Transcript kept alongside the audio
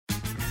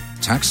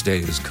Tax day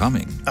is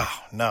coming. Oh,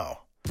 no.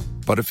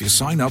 But if you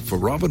sign up for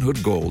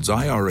Robinhood Gold's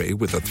IRA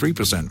with a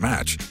 3%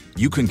 match,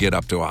 you can get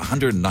up to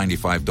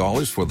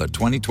 $195 for the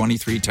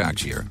 2023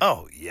 tax year.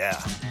 Oh, yeah.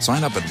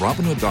 Sign up at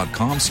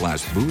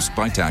Robinhood.com/boost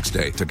by tax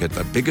day to get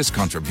the biggest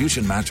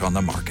contribution match on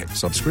the market.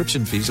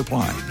 Subscription fees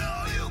apply.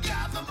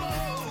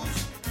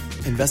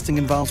 Investing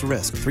involves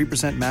risk.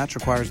 3% match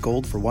requires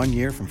gold for 1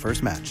 year from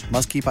first match.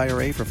 Must keep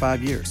IRA for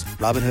 5 years.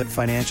 Robinhood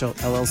Financial,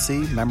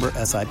 LLC, member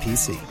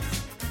SIPC.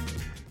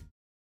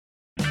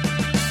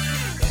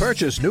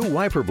 Purchase new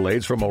wiper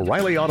blades from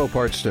O'Reilly Auto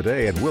Parts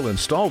today and we'll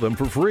install them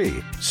for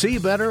free. See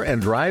better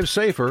and drive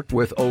safer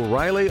with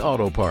O'Reilly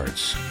Auto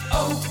Parts.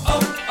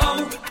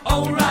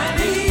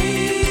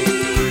 O'Reilly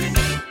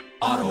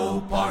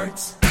Auto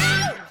Parts.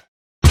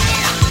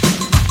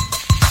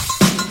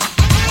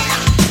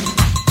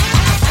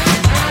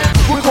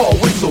 We're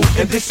called Whistle,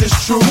 and this is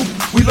true.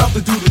 We love to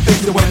do the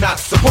things that we're not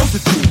supposed to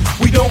do.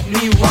 We don't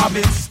need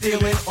robbing,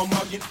 stealing, or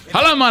mugging.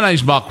 Hello, my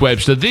name's Mark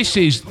Webster. This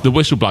is the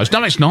Whistleblowers.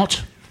 No, it's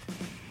not.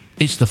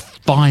 It's the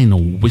final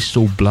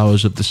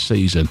Whistleblowers of the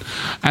season.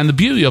 And the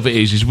beauty of it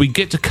is we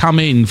get to come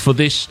in for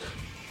this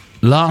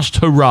last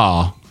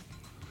hurrah.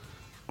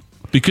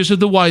 Because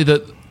of the way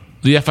that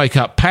the FA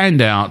Cup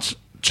panned out,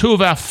 two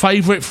of our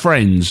favourite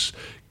friends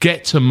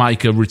get to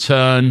make a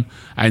return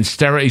and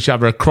stare at each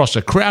other across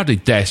a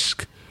crowded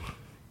desk,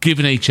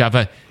 giving each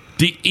other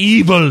the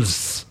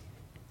evils.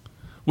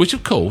 Which,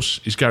 of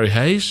course, is Gary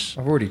Hayes.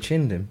 I've already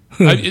chinned him.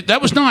 That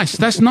was nice.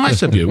 That's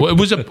nice of you. It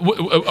was a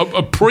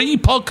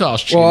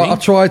pre-podcast chinning. Well, I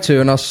tried to,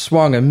 and I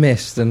swung and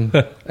missed, and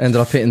ended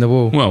up hitting the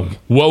wall. Well,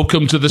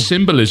 welcome to the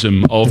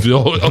symbolism of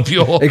your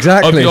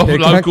exactly.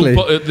 local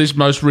this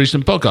most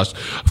recent podcast.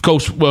 Of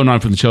course, well known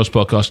from the Chelsea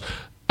podcast.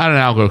 Alan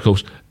Algar, of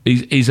course,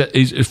 he's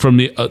from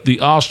the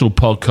Arsenal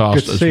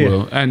podcast as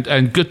well,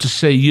 and good to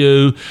see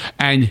you.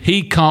 And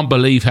he can't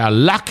believe how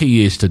lucky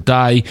he is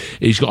today.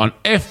 He's got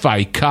an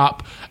FA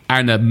Cup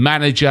and a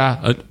manager.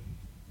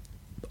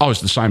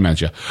 It's the same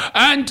manager,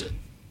 and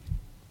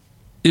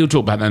he'll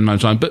talk about that in no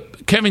time.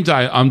 But Kevin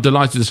Day, I'm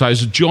delighted to say,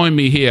 has joined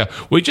me here.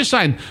 We're just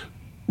saying,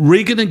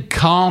 Regan and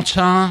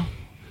Carter.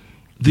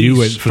 You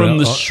went for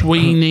the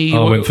Sweeney.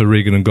 I went for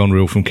Regan and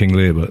Gonreal from King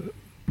Lear, but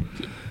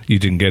you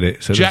didn't get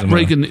it. So Jack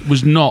Regan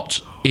was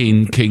not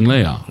in King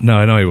Lear.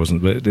 No, he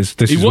wasn't. But this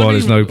is why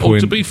there's no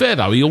point. To be fair,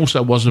 though, he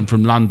also wasn't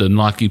from London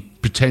like he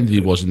pretended he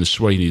was in the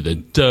Sweeney, the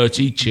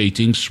dirty,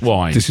 cheating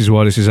swine. This is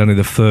why this is only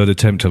the third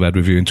attempt I've had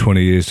with you in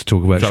 20 years to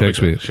talk about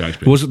Shakespeare.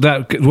 Wasn't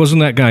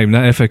that game,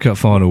 that FA Cup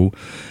final,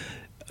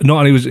 not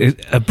only was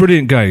it a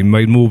brilliant game,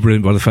 made more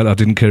brilliant by the fact that I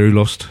didn't care who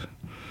lost.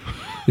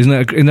 Isn't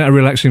that a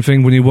relaxing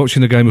thing when you're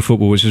watching a game of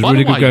football, which is a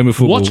really good game of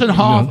football? What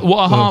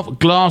a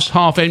glass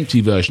half empty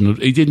version of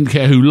he didn't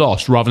care who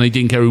lost rather than he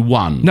didn't care who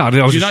won. No, do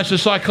you notice the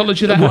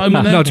psychology of that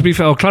moment there? No, to be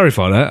fair, I'll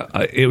clarify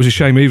that. It was a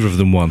shame either of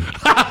them won.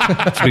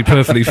 To be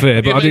perfectly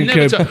fair, but I didn't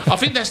care. I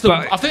think that's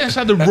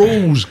how the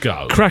rules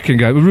go. Cracking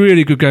game, a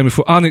really good game of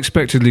football,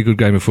 unexpectedly good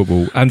game of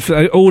football, and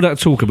for all that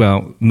talk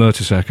about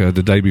Mertesacker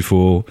the day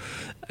before.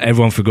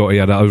 Everyone forgot he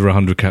had over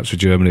 100 caps for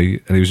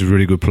Germany, and he was a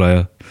really good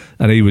player,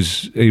 and he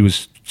was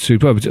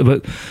superb.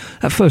 But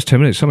that first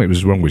 10 minutes, something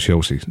was wrong with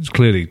Chelsea. It's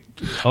clearly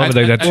I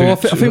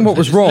think what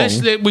was wrong.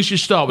 We should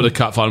start with the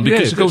cup final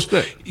because, of course,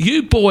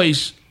 you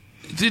boys.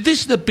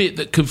 This is the bit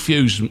that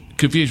confused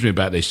me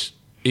about this.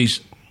 Is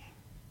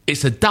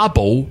it's a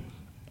double,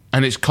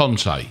 and it's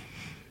Conte.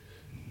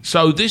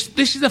 So this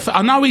is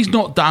I know he's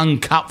not done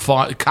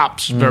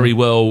cups very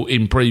well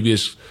in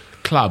previous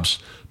clubs,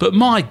 but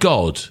my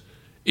God.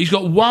 He's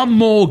got one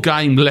more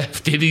game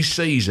left in his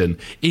season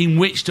in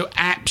which to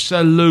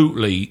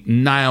absolutely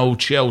nail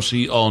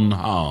Chelsea on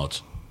hard.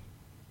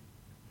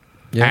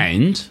 Yeah.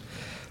 And?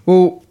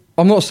 Well,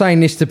 I'm not saying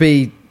this to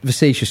be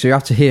facetious, so you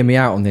have to hear me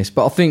out on this,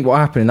 but I think what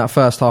happened in that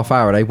first half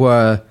hour, they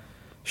were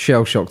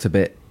shell-shocked a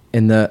bit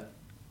in that,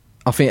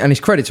 I think, and it's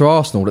credit to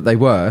Arsenal that they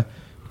were,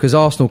 because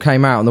Arsenal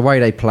came out and the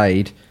way they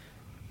played,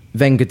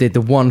 Wenger did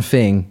the one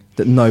thing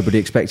that nobody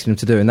expected him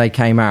to do, and they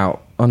came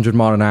out 100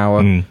 mile an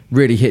hour,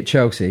 really hit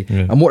Chelsea.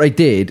 Yeah. And what they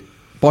did,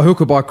 by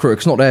hook or by crook,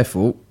 it's not their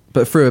fault,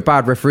 but through a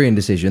bad refereeing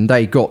decision,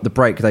 they got the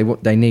break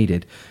they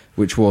needed,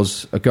 which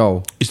was a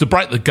goal. It's the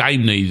break the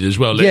game needed as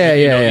well. Yeah.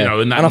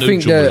 And I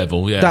think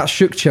level. Yeah. That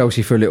shook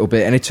Chelsea for a little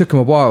bit, and it took them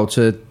a while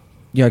to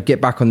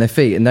get back on their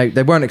feet, and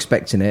they weren't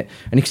expecting it.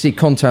 And you can see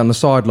Conte on the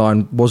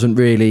sideline wasn't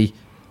really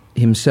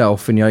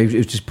himself, and he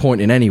was just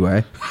pointing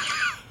anywhere.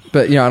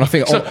 But and I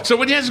think so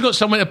when he hasn't got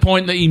somewhere to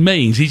point that he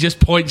means, he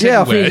just points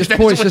everywhere. I think he just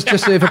points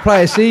just if a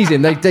player sees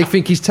him, they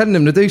think he's telling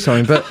them to do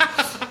something. But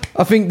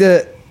I think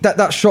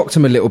that shocked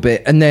him a little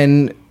bit. And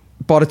then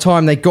by the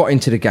time they got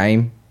into the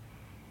game,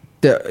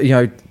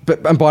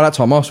 and by that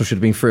time Arsenal should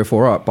have been 3 or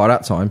 4 up by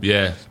that time.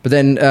 Yeah. But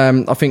then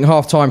I think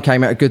half time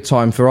came at a good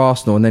time for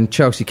Arsenal, and then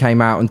Chelsea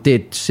came out and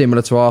did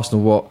similar to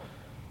Arsenal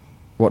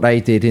what they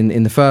did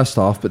in the first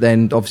half. But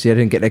then obviously they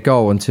didn't get their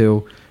goal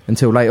until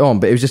late on.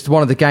 But it was just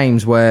one of the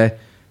games where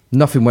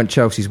nothing went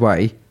Chelsea's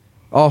way.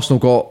 Arsenal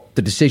got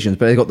the decisions,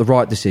 but they got the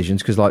right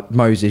decisions because, like,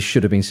 Moses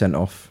should have been sent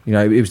off.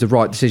 It was the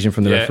right decision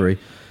from the referee.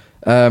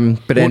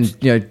 But then,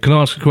 Can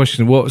I ask a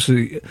question?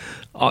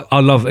 I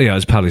love,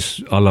 as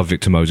Palace, I love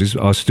Victor Moses.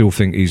 I still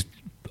think he's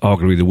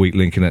arguably the weak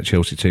link in that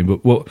Chelsea team.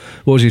 But what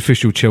was the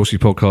official Chelsea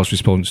podcast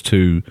response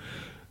to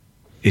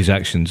his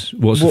actions?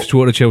 What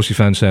are the Chelsea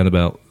fans saying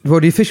about? Well,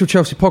 the official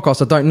Chelsea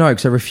podcast, I don't know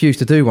because I refused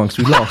to do one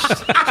because we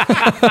lost.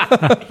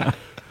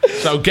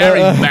 So Gary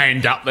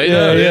manned up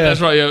there. Yeah,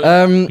 that's right.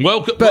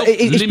 Welcome, but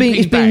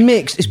it's been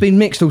mixed. It's been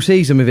mixed all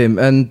season with him,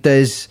 and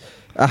there's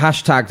a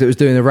hashtag that was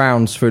doing the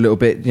rounds for a little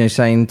bit,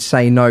 saying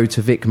 "say no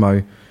to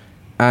Vicmo,"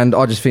 and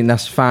I just think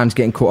that's fans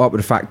getting caught up with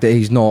the fact that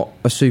he's not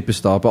a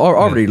superstar. But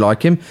I really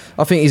like him.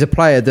 I think he's a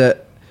player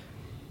that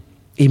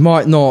he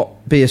might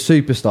not be a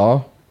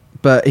superstar,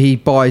 but he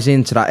buys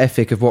into that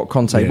ethic of what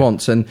Conte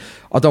wants. And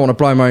I don't want to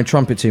blow my own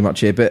trumpet too much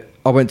here, but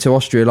I went to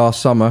Austria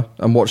last summer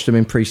and watched them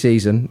in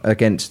pre-season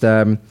against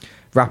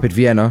Rapid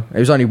Vienna. It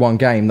was only one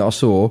game that I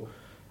saw,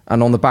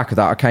 and on the back of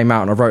that I came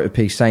out and I wrote a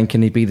piece saying,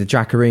 can he be the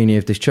Giaccherini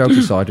of this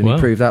Chelsea side? And he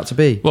proved that to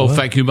be. Well,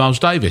 thank you, Miles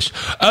Davis.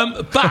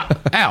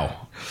 But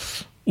Al,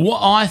 what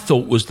I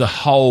thought was the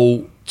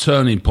whole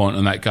turning point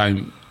in that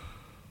game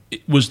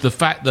was the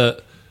fact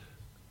that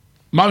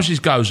Moses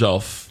goes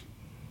off,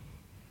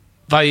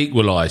 they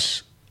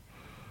equalise.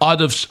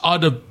 I'd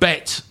have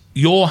bet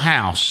your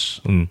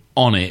house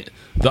on it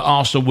that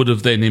Arsenal would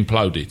have then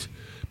imploded,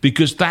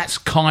 because that's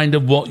kind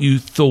of what you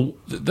thought.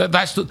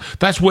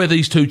 That's where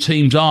these two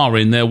teams are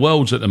in their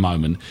worlds at the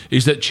moment,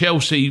 is that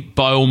Chelsea,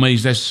 by all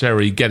means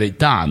necessary, get it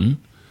done,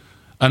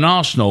 and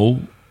Arsenal,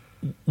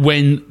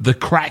 when the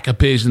crack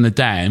appears in the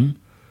dam,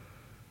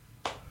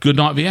 good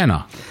night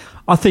Vienna.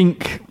 I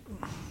think,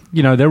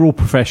 they're all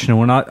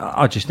professional, and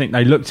I just think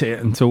they looked at it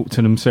and thought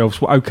to themselves,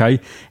 well,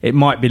 okay, it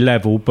might be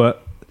level,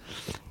 but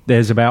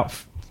there's about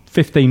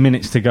 15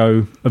 minutes to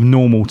go of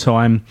normal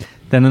time,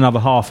 then another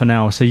half an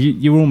hour. So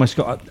you almost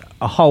got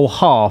a whole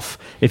half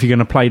if you're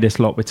going to play this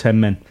lot with 10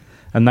 men.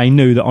 And they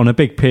knew that on a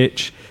big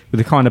pitch, with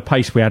the kind of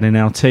pace we had in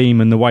our team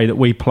and the way that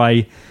we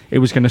play, it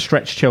was going to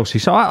stretch Chelsea.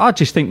 So I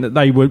just think that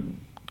they were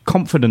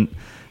confident.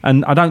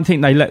 And I don't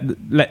think they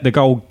let the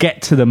goal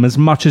get to them as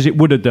much as it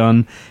would have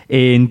done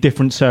in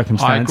different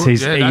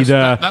circumstances,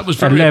 either that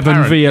was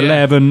 11 v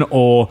 11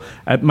 or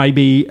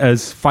maybe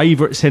as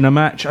favourites in a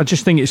match. I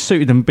just think it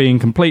suited them being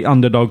complete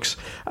underdogs.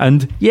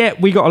 And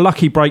we got a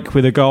lucky break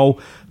with a goal,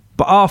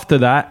 but after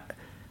that,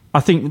 I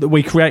think that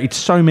we created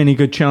so many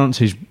good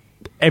chances.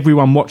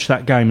 Everyone watched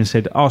that game and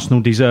said Arsenal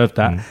deserved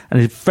that, and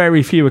there's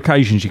very few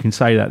occasions you can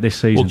say that this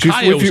season.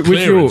 Well, Cale's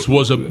clearance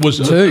was a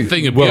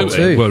thing of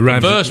beauty. The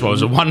first one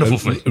was a wonderful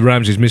thing.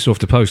 Ramsey's miss off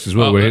the post as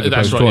well.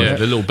 That's right,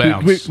 the little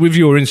bounce. With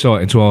your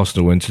insight into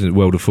Arsenal and to the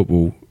world of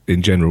football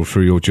in general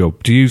through your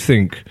job, do you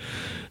think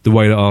the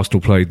way that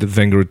Arsenal played, that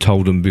Wenger had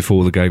told them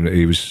before the game that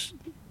he was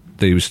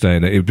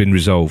staying, that it had been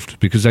resolved?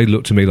 Because they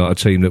looked to me like a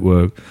team that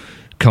were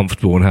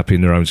comfortable and happy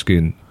in their own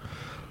skin.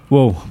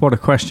 Well, what a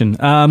question.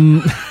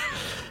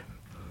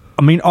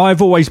 I mean,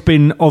 I've always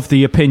been of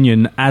the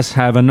opinion, as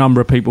have a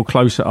number of people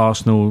close at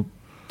Arsenal,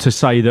 to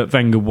say that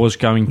Wenger was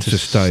going to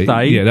stay.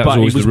 Yeah, that was but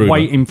always he was the rumour.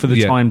 waiting for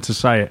the time to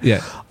say it.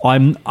 Yeah. I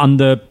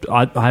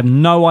have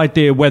no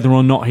idea whether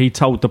or not he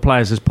told the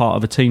players as part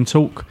of a team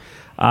talk.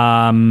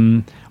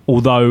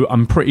 Although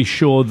I'm pretty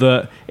sure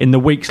that in the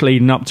weeks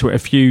leading up to it, a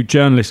few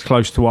journalists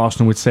close to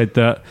Arsenal had said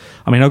that.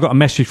 I mean, I got a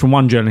message from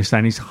one journalist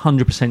saying he's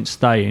 100%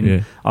 staying.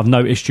 Yeah. I've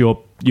noticed your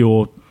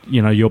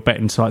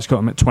betting site's got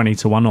him at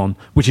 20-1 on,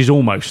 which is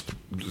almost.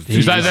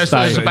 That's about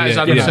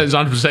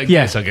 100%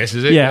 guess, I guess,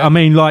 is it? Yeah, I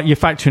mean, like you're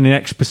factoring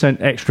an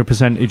extra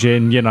percentage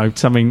in,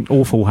 something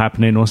awful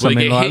happening or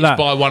something like that.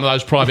 By one of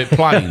those private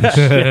planes.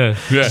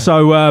 Yeah.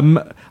 So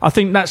I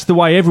think that's the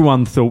way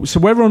everyone thought. So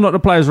whether or not the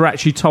players were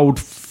actually told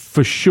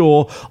for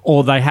sure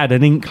or they had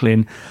an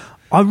inkling,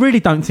 I really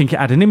don't think it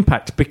had an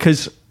impact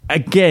because,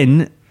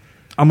 again,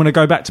 I'm going to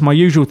go back to my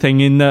usual thing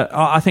in that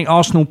I think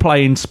Arsenal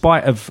play in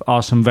spite of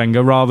Arsene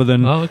Wenger rather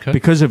than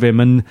because of him.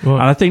 And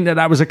I think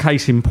that was a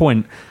case in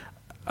point.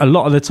 A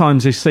lot of the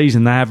times this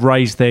season they have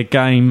raised their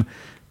game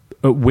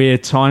at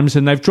weird times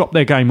and they've dropped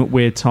their game at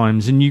weird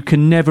times, and you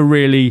can never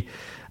really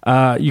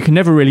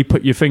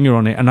put your finger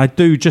on it. And I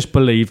do just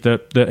believe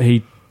that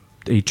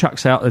he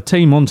chucks out the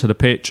team onto the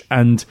pitch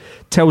and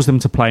tells them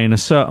to play in a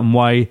certain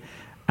way.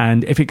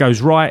 And if it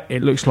goes right,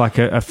 it looks like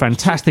a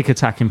fantastic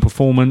attacking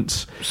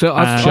performance. So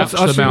chucks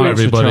them out,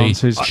 everybody.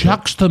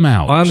 Chucks them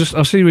out.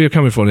 I see where you're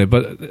coming from here,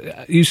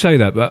 but you say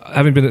that, but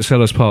having been at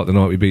Selhurst Park the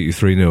night we beat you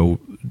 3-0,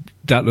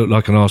 that looked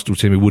like an Arsenal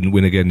team who wouldn't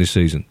win again this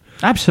season.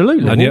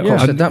 Absolutely. And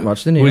Walcott said that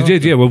much, didn't he? Well, he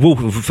did, yeah. Well,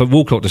 for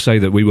Walcott to say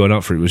that we weren't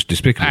up for it was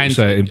despicable. And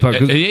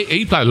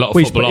he played a lot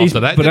of football after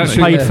that, but that's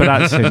paid for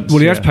that since. Well,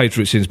 he has paid for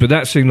it since, but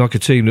that seemed like a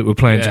team that were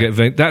playing to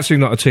get that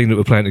seemed like a team that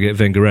were playing to get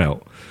Wenger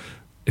out.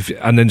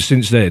 And then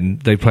since then,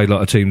 they played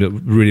like a team that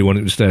really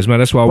wanted to stay as man.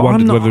 That's why I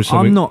wondered whether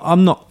something.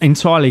 I'm not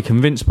entirely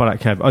convinced by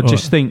that, Kev. I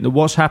just think that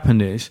what's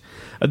happened is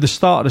at the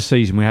start of the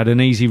season we had an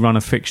easy run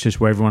of fixtures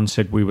where everyone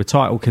said we were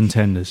title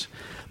contenders.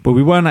 but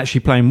we weren't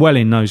actually playing well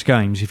in those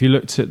games. If you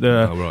looked at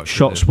the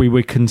shots we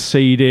were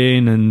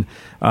conceding and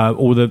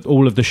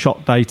all of the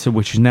shot data,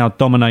 which is now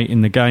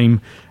dominating the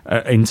game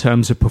in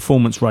terms of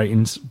performance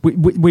ratings,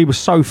 we were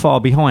so far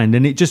behind,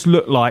 and it just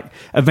looked like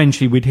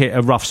eventually we'd hit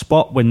a rough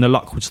spot when the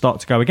luck would start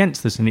to go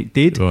against us, and it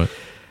did. Right.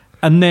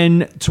 And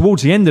then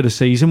towards the end of the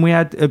season, we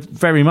had a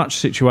very much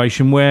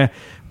situation where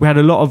we had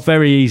a lot of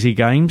very easy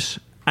games,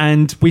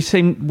 and we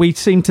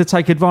seemed to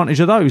take advantage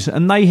of those,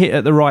 and they hit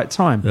at the right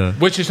time. Yeah.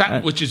 Which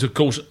is of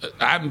course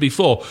happened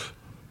before.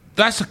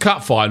 That's a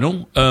cup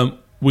final.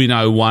 We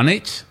know won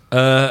it.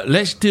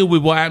 Let's deal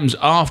with what happens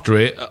after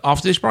it,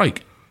 after this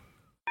break.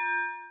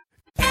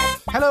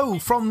 Hello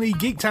from the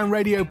Geektown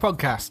Radio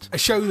podcast, a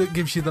show that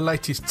gives you the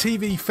latest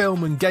TV,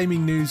 film and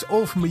gaming news,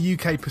 all from a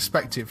UK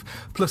perspective,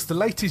 plus the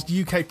latest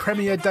UK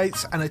premiere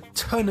dates and a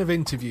ton of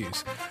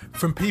interviews.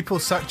 From people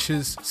such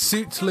as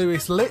Suits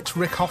Lewis Litt,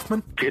 Rick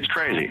Hoffman. It's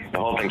crazy. The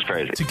whole thing's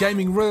crazy. To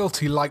gaming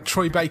royalty like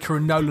Troy Baker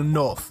and Nolan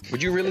North.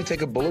 Would you really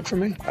take a bullet for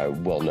me?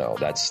 Well, no,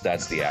 that's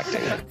the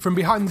acting. From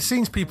behind the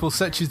scenes people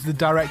such as the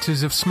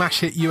directors of smash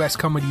hit US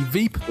comedy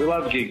Veep. We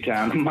love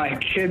Geektown. My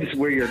kids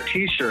wear your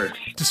t-shirts.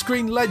 To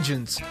screen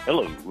legends.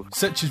 Hello.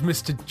 Such as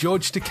Mr.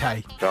 George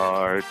Takei.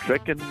 Star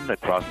trekking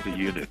across the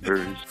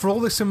universe. For all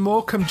this and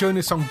more, come join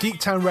us on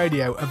Geektown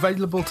Radio,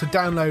 available to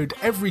download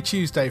every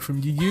Tuesday from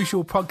your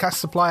usual podcast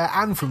supplier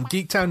and from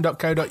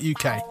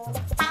geektown.co.uk.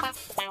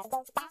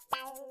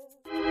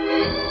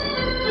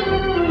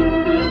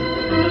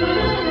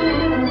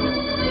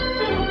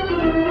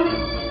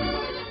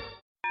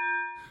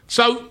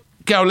 So,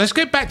 Gary, let's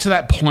get back to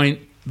that point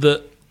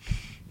that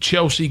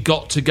Chelsea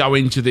got to go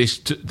into this.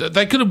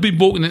 They could have been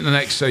walking into the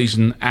next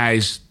season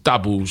as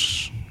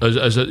doubles,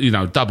 as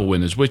double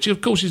winners, which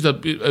of course is a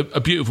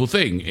beautiful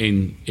thing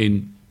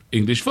in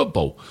English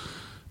football.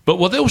 But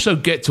what they also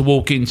get to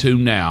walk into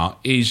now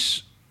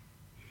is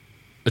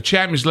a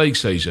Champions League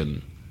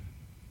season,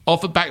 off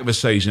the back of a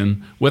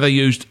season where they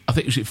used, I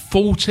think, was it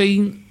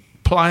 14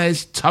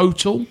 players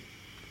total?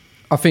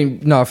 I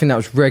think that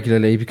was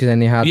regularly, because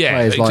then you had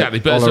players exactly.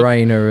 like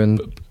Olarena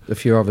and a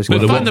few others.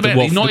 But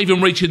fundamentally, not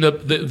even reaching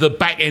the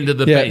back end of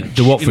the bench.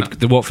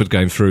 The Watford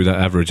game threw that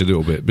average a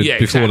little bit before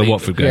exactly. the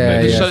Watford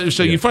game.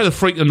 So you throw the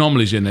freak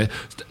anomalies in there.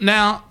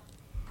 Now,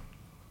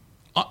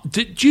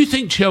 do you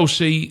think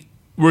Chelsea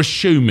were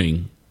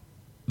assuming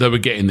they were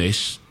getting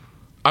this?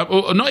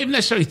 Or not even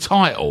necessarily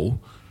title,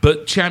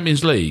 but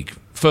Champions League,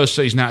 first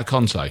season out of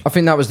Conte? I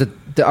think that was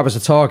the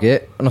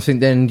target, and I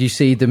think then you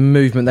see the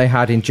movement they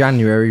had in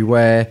January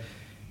where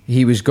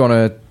he was going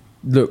to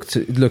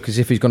look as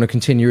if he's going to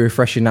continue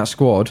refreshing that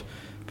squad,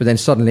 but then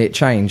suddenly it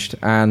changed,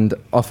 and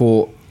I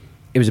thought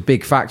it was a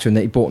big factor in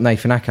that he brought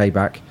Nathan Ake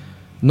back,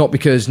 not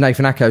because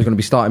Nathan Ake was going to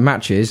be starting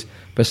matches,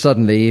 but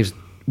suddenly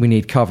we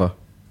need cover.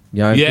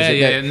 Now we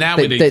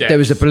need depth. There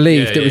was a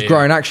belief that was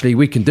growing, actually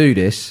we can do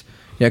this,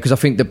 because I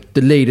think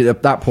the lead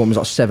at that point was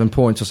like 7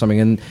 points or something,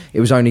 and it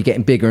was only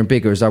getting bigger and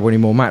bigger as they were winning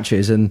more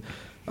matches, and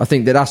I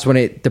think that's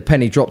when the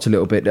penny dropped a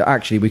little bit, that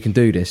actually we can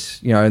do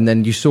this, and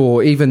then you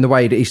saw even the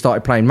way that he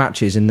started playing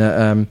matches, and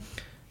that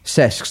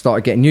Cesc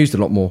started getting used a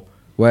lot more,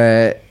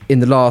 where in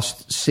the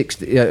last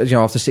 60,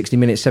 after 60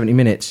 minutes, 70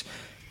 minutes,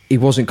 he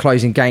wasn't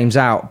closing games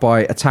out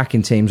by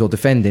attacking teams or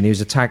defending, he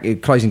was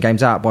closing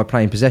games out by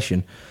playing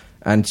possession,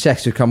 and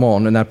Cesc would come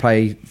on and they'd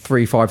play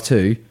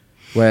 3-5-2,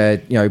 where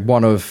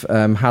one of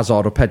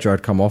Hazard or Pedro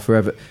had come off,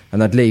 whoever,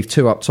 and they'd leave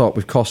two up top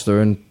with Costa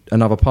and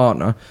another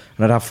partner,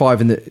 and I'd have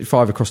five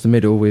across the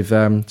middle with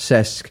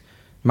Cesc,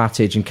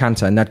 Matic and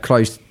Kante, and they'd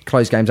close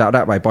games out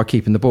that way by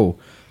keeping the ball.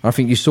 And I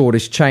think you saw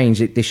this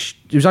change. It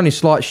was only a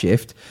slight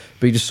shift,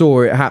 but you just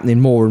saw it happening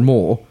more and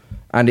more,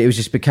 and it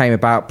just became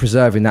about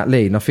preserving that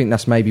lead. And I think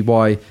that's maybe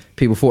why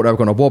people thought they were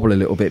going to wobble a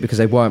little bit, because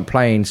they weren't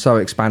playing so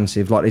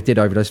expansive like they did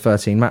over those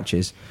 13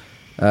 matches.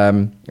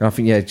 And I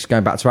think, just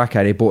going back to Ake,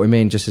 they brought him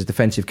in just as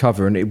defensive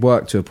cover, and it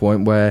worked to a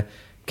point where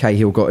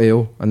Cahill got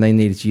ill and they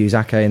needed to use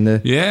Ake in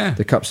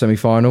the Cup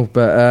semi-final.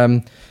 But I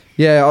don't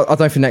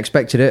think they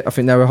expected it. I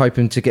think they were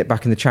hoping to get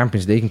back in the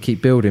Champions League and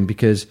keep building,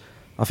 because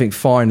I think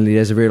finally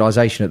there's a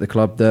realisation at the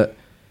club that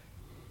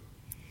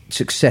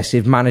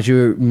successive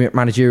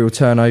managerial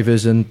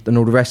turnovers and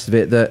all the rest of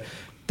it, that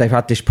they've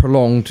had this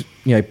prolonged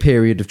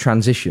period of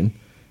transition,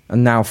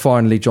 and now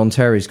finally John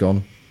Terry's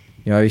gone.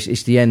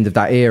 It's the end of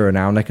that era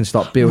now, and they can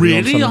start building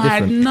on something different. Really? I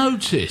hadn't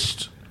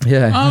noticed.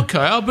 Yeah. Okay,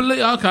 I believe.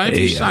 Okay, if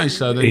you say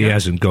so. Then he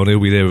hasn't gone.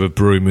 He'll be there with a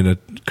broom in a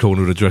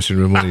corner of the dressing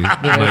room when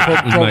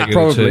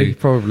he's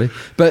probably.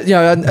 But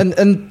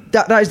and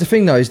that is the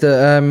thing though, is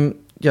that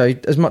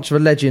as much of a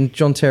legend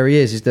John Terry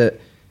is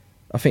that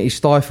I think he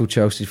stifled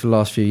Chelsea for the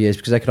last few years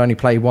because they could only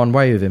play one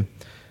way with him,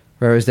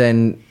 whereas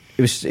then.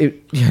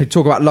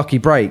 Talk about lucky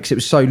breaks. It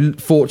was so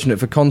fortunate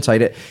for Conte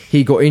that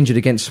he got injured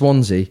against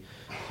Swansea,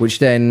 which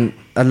then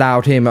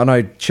allowed him. I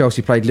know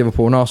Chelsea played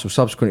Liverpool and Arsenal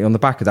subsequently on the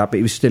back of that, but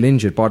he was still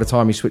injured by the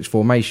time he switched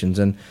formations,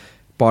 and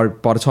by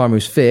the time he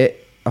was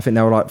fit, I think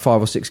they were like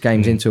 5 or 6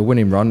 games into a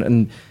winning run,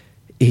 and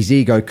his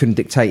ego couldn't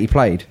dictate he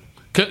played.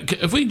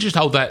 If we can just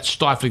hold that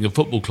stifling a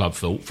football club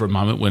thought for a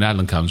moment when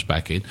Alan comes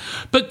back in.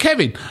 But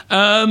Kevin,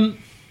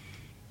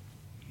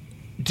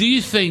 do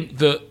you think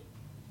that?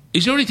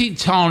 Is there anything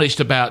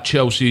tarnished about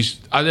Chelsea's?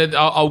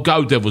 I'll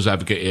go devil's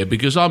advocate here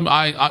because I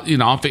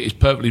think it's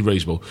perfectly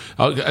reasonable.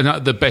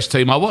 And the best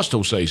team I watched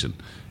all season.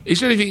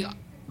 Is there anything?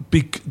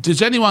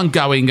 Does anyone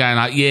going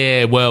like,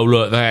 yeah, well,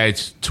 look, they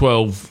had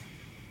 12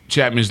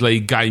 Champions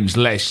League games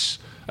less,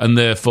 and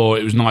therefore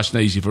it was nice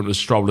and easy for them to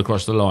stroll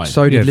across the line?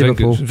 So did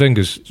Liverpool.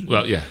 Wenger's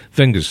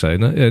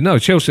saying that. Yeah, no,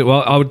 Chelsea.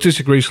 Well, I would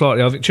disagree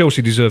slightly. I think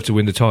Chelsea deserved to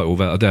win the title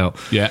without a doubt.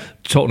 Yeah,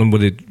 Tottenham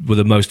were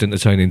the most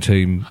entertaining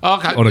team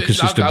on a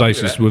consistent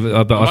basis.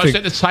 But I think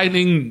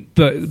entertaining.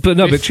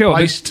 But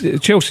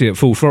Chelsea at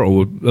full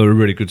throttle are a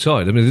really good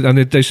side. I mean, and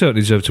they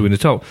certainly deserve to win the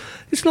title.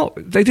 It's not.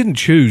 They didn't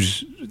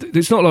choose.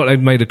 It's not like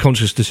they've made a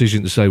conscious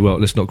decision to say, well,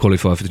 let's not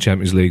qualify for the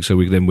Champions League so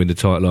we can then win the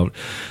title.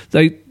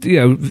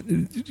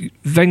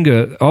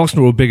 Wenger,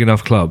 Arsenal are a big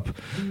enough club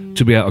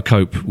to be able to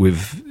cope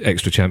with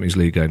extra Champions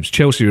League games.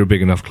 Chelsea are a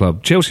big enough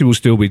club. Chelsea will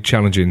still be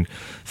challenging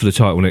for the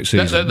title next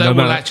season. They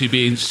will actually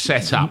be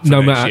set up.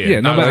 No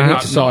matter how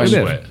to sign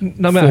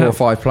 4 or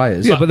 5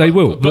 players. Yeah, but they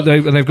will. But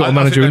they've got a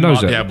manager who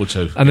knows that. Able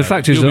to. And the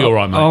fact is that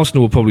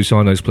Arsenal will probably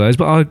sign those players.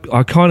 But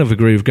I kind of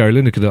agree with Gary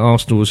Lineker that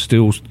Arsenal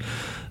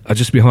are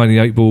just behind the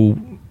 8 ball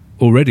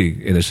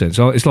already, in a sense.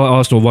 It's like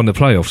Arsenal won the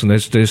playoffs and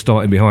they're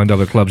starting behind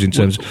other clubs in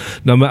terms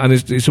and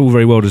it's all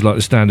very well as like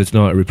the Standard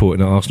tonight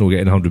reporting that Arsenal are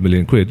getting 100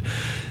 million quid.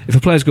 If a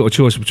player's got a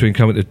choice between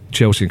coming to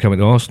Chelsea and coming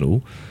to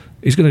Arsenal,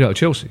 he's going to go to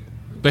Chelsea.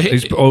 But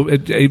he'd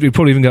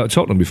probably even go to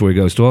Tottenham before he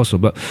goes to Arsenal.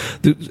 But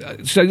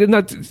I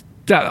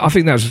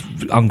think that's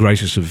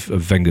ungracious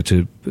of Wenger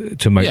to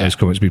make those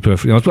comments, to be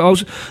perfectly honest.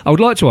 But I would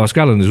like to ask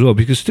Alan as well,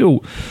 because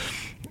still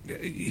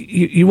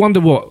you wonder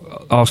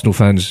what Arsenal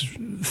fans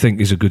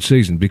think is a good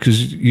season,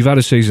 because you've had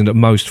a season that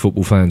most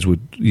football fans would.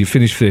 You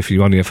finished 5th,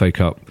 you won the FA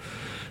Cup,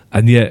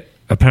 and yet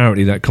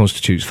apparently that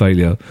constitutes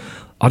failure.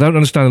 I don't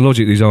understand the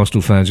logic of these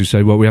Arsenal fans who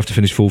say, well, we have to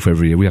finish 4th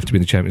every year, we have to be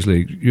in the Champions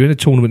League. You're in a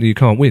tournament that you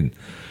can't win.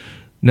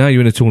 Now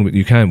you're in a tournament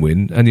you can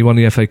win, and you won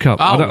the FA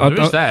Cup. I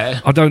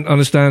don't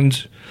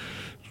understand.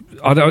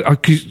 I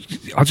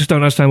just don't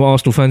understand what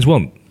Arsenal fans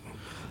want.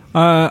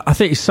 I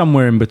think it's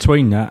somewhere in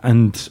between that,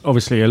 and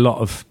obviously a lot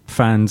of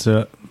fans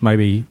at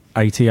maybe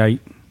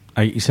 88,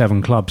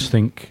 87 clubs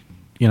think,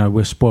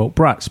 we're spoilt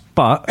brats.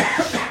 But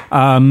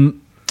I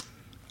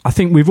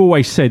think we've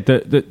always said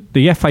that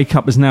the FA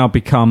Cup has now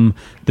become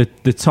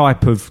the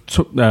type of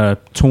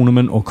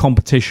tournament or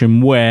competition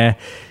where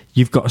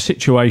you've got a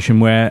situation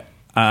where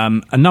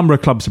a number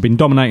of clubs have been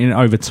dominating it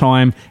over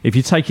time. If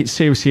you take it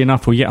seriously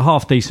enough or you get a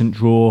half-decent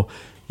draw,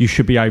 you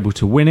should be able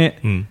to win it.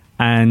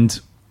 And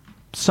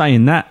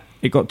saying that,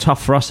 it got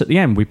tough for us at the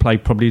end. We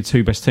played probably the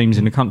 2 best teams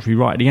in the country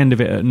right at the end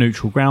of it at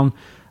neutral ground.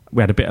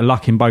 We had a bit of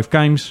luck in both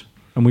games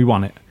and we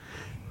won it.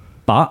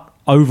 But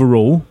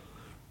overall,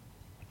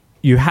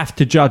 you have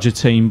to judge a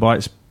team by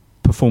its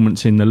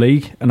performance in the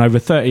league. And over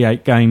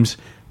 38 games,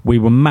 we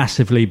were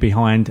massively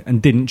behind and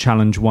didn't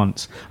challenge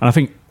once. And I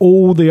think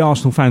all the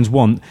Arsenal fans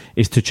want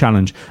is to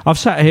challenge. I've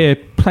sat here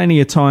plenty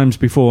of times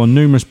before on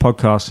numerous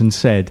podcasts and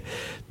said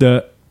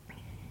that,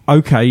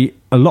 okay,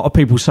 a lot of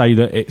people say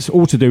that it's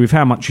all to do with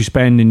how much you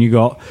spend, and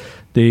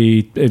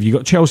if you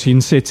got Chelsea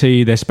and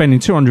City, they're spending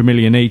 200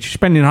 million each,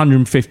 spending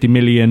 150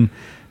 million.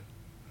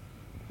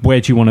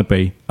 Where do you want to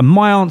be? And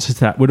my answer to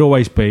that would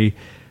always be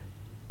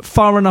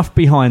far enough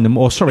behind them,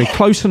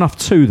 close enough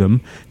to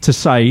them to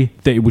say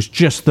that it was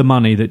just the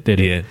money that did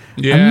it.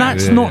 And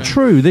that's not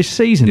true this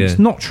season. It's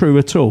not true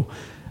at all.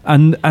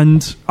 And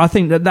I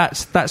think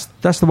that's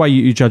the way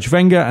you judge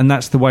Wenger, and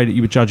that's the way that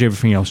you would judge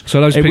everything else.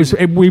 So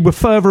we were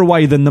further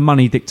away than the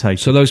money dictated.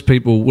 So those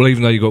people, well,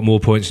 even though you got more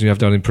points than you have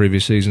done in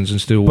previous seasons,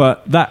 and still,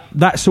 but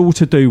that's all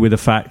to do with the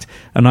fact.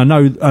 And I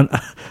know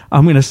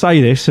I'm going to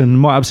say this, and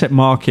might upset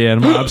Mark here,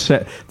 and might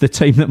upset the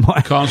team that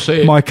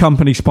my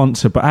company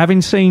sponsor. But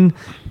having seen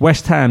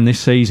West Ham this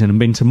season and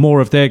been to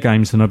more of their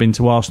games than I've been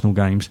to Arsenal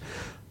games,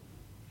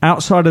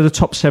 outside of the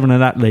top 7 of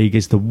that league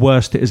is the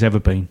worst it has ever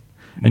been.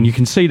 And you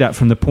can see that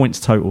from the points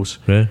totals.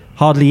 Yeah.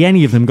 Hardly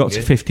any of them got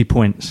to 50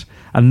 points.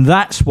 And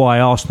that's why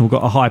Arsenal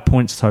got a high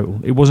points total.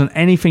 It wasn't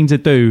anything to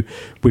do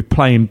with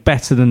playing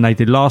better than they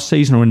did last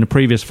season or in the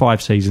previous 5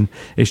 seasons.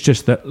 It's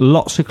just that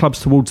lots of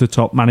clubs towards the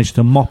top managed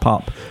to mop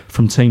up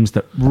from teams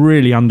that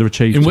really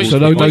underachieved.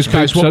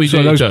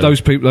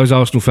 Those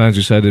Arsenal fans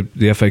who say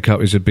the FA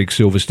Cup is a big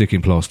silver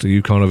sticking plaster,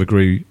 you kind of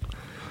agree?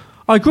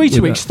 I agree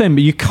to an extent,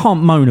 but you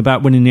can't moan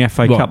about winning the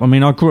FA Cup. I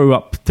mean, I grew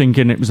up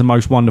thinking it was the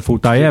most wonderful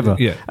day ever,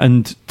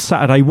 and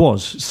Saturday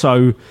was.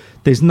 So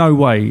there's no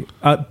way.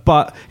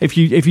 But if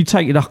you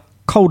take it a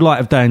cold light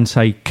of day and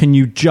say, can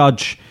you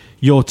judge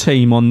your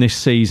team on this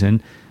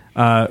season?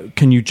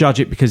 Can you judge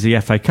it because of the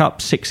FA Cup,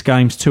 6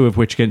 games, 2 of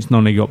which against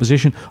non-league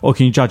opposition, or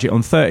can you judge it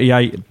on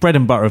 38, bread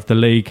and butter of the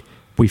league?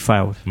 We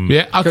failed.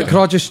 Yeah. Okay.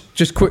 Could I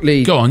just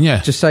quickly go on?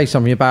 Yeah. Just say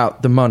something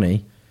about the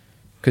money,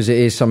 because it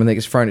is something that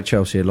gets thrown at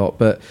Chelsea a lot,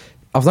 but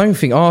I don't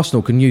think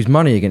Arsenal can use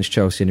money against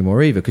Chelsea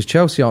anymore either, because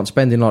Chelsea aren't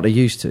spending like they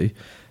used to,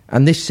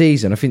 And this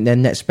season, I think their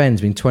net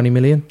spend's been 20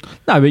 million.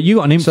 No, but you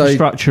got an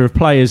infrastructure of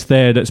players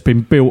there that's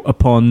been built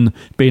upon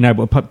being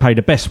able to pay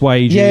the best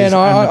wages. Yeah,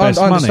 no, and the best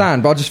I money.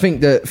 understand, but I just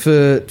think that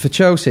for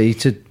Chelsea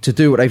to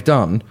do what they've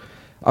done,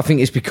 I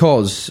think it's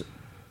because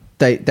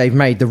they've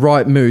made the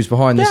right moves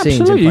behind the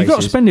scenes. Absolutely, in you've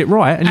got to spend it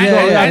right, and you've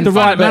got to have the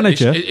right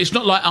manager. It's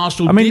not like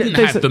Arsenal didn't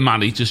have the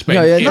money to spend.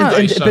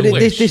 But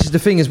this is the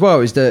thing as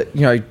well, is that,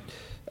 you know,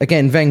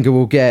 again, Wenger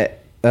will get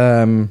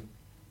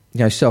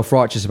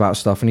self-righteous about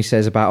stuff, and he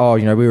says about,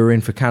 we were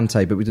in for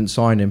Kante, but we didn't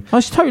sign him.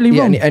 That's totally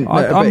wrong.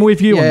 I'm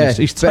with you on this.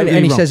 He's totally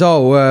and he wrong. says,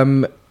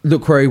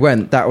 look where he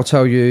went. That will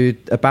tell you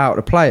about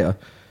the player.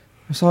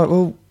 It's like,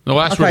 well, no,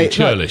 that's really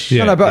churlish.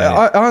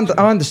 I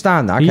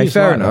understand that. Okay,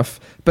 fair enough.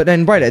 But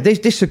then wait, this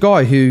is a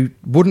guy who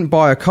wouldn't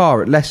buy a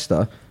car at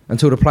Leicester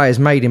until the players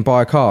made him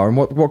buy a car. And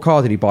what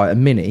car did he buy? A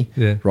Mini,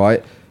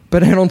 right?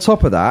 But then on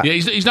top of that,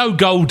 he's no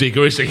gold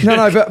digger, is he?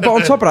 No, but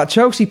on top of that,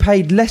 Chelsea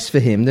paid less for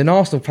him than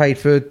Arsenal paid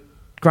for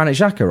Granit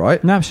Xhaka,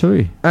 right? No,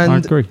 absolutely. And I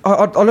agree.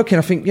 I look and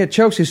I think,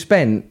 Chelsea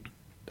spent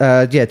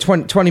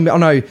 20 million. I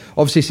know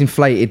obviously it's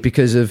inflated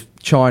because of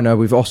China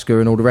with Oscar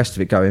and all the rest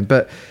of it going,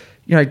 but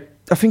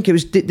I think it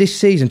was this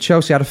season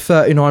Chelsea had a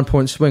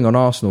 39-point swing on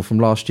Arsenal from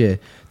last year.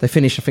 They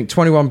finished, I think,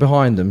 21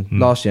 behind them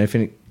last year. I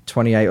think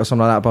 28 or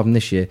something like that above them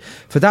this year.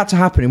 For that to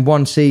happen in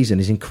one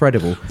season is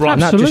incredible. Right.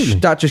 And absolutely.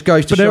 That just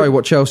goes to show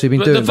what Chelsea have been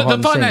doing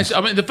behind the scenes.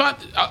 I mean,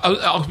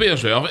 I'll be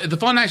honest with you. The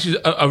finances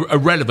are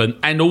irrelevant,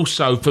 and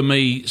also for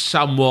me,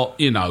 somewhat,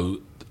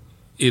 irrelevant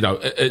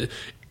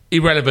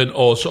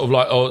or sort of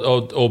like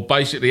or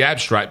basically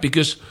abstract,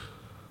 because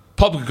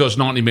Pogba cost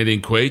 90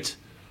 million quid,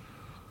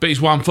 but he's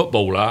one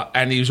footballer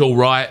and he was all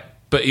right.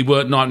 But he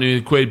weren't 90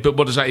 million quid. But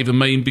what does that even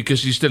mean?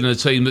 Because he's still in a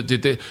team that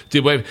did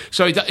well.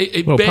 So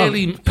it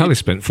barely. Palace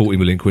spent 40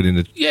 million quid in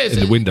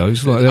the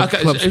windows. Like,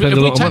 okay, so if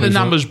we take the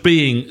numbers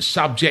being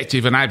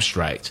subjective and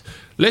abstract,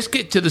 let's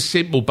get to the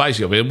simple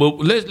basic of it. And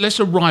let's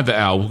arrive at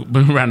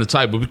around the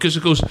table, because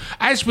of course,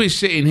 as we're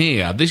sitting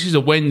here, this is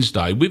a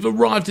Wednesday. We've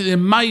arrived at the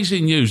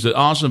amazing news that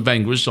Arsene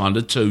Wenger has signed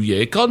a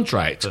 2-year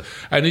contract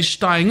and is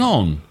staying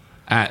on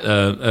at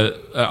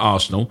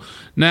Arsenal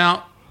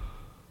now.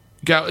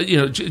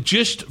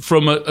 Just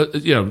from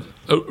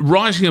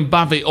rising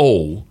above it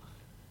all,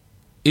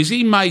 is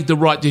he made the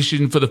right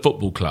decision for the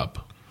football club,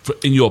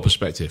 in your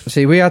perspective?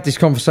 See, we had this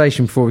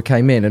conversation before we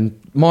came in, and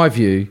my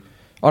view,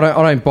 I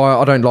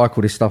don't like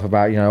all this stuff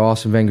about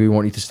Arsene Wenger, we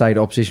want you to stay,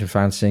 the opposition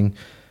fans thing.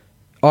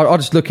 I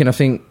just look and I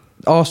think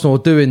Arsenal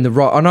are doing the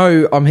right. I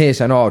know I'm here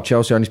saying,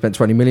 Chelsea only spent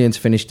 20 million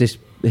to finish this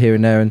here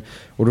and there and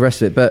all the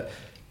rest of it, but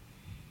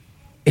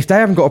if they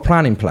haven't got a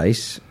plan in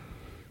place,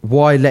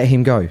 why let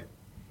him go?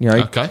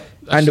 Okay.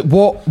 And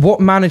what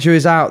manager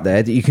is out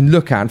there that you can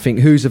look at and think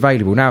who's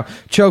available? Now,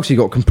 Chelsea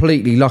got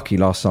completely lucky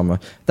last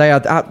summer. They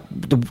had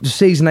the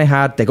season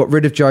they got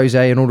rid of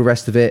Jose and all the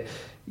rest of it,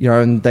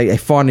 and they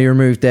finally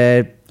removed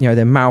their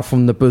mouth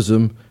from the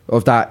bosom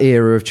of that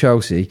era of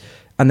Chelsea.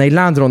 And they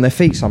landed on their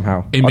feet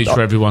somehow. Image for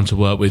everyone to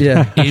work with.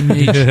 Yeah.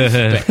 Image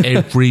for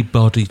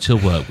everybody to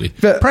work with.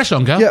 But, press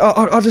on, Gal. Yeah,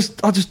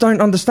 I just don't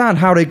understand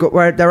how they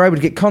were able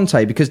to get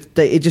Conte, because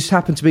it just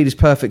happened to be this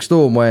perfect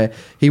storm where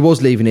he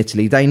was leaving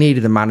Italy. They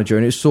needed a manager,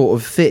 and it was sort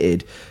of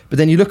fitted. But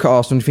then you look at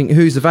Arsenal and you think,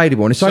 who's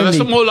available? And it's that's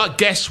more like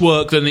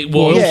guesswork than it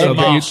was a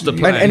master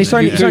plan. And it's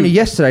only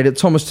yesterday that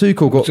Thomas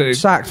Tuchel got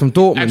sacked from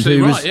Dortmund.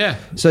 Absolutely right, yeah.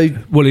 So,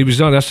 he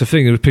resigned. That's the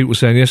thing. There were people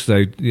saying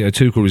yesterday,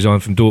 Tuchel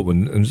resigned from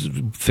Dortmund,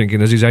 and thinking,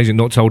 has his agent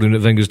not told him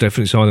that Wenger's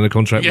definitely signing a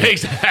contract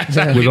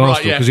exactly with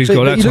Arsenal, because he's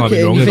got that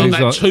timing wrong. On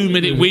that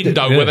 2-minute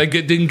window where they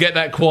didn't get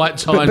that quite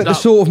timed but the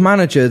sort of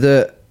manager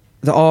that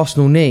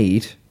Arsenal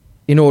need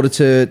in order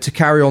to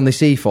carry on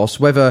this ethos,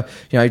 whether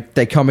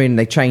they come in and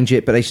they change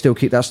it, but they still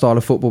keep that style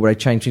of football where they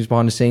change things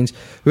behind the scenes,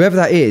 whoever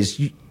that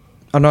is,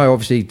 I know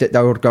obviously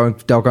they'll go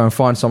and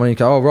find someone and you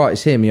go, oh right,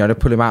 it's him, they'll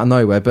pull him out of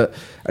nowhere. But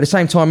at the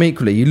same time,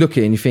 equally, you look at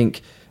it and you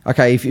think,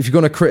 okay, if you're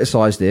going to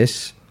criticise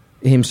this,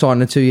 him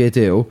signing a 2-year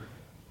deal,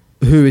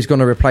 who is going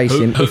to replace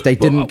him if they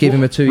didn't give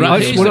him a 2-year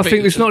deal? I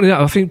think it's not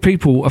that. I think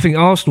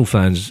Arsenal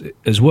fans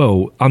as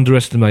well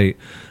underestimate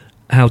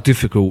how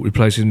difficult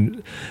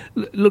replacing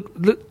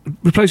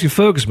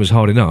Ferguson was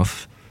hard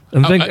enough.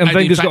 And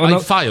Wenger's got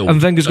another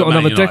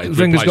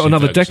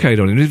decade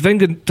on him.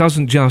 Wenger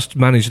doesn't just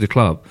manage the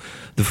club,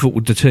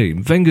 the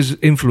team. Wenger's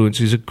influence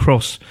is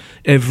across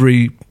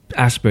every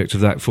aspect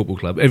of that football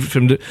club,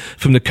 from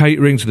the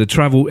catering to the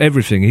travel,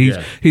 everything.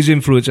 His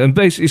influence, and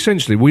basically,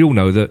 essentially, we all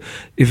know that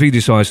if he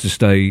decides to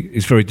stay,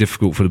 it's very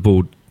difficult for the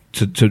board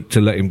to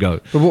let him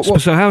go.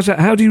 So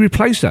how do you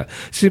replace that?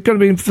 It's going to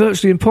be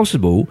virtually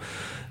impossible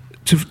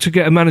to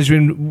get a manager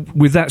in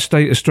with that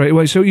status straight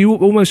away. So you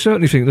almost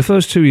certainly think the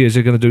first 2 years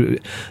they're going to do,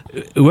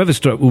 whoever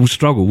will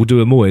struggle will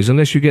do a Moyes,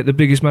 unless you get the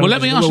biggest manager. Well,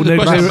 let me ask you the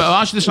question. I'll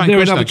ask you the same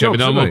question,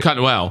 Kevin. I'm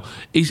cutting well.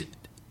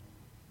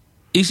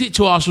 is it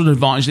to Arsenal's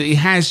advantage that he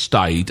has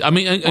stayed? I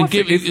mean,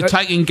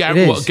 taking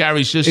Gary, what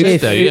Gary's just said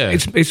there, yeah.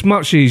 It's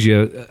much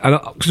easier,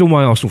 because all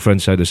my Arsenal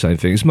friends say the same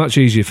thing. It's much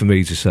easier for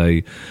me to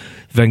say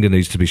Wenger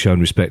needs to be shown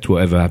respect,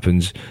 whatever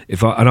happens.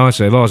 I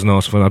say if I was an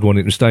Arsenal fan, I'd want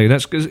him to stay.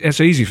 That's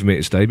easy for me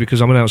to stay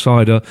because I'm an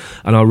outsider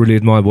and I really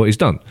admire what he's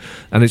done.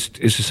 And it's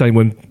the same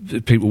when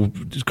people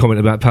comment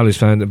about Palace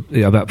fan,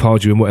 about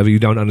Pardew and whatever you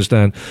don't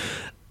understand.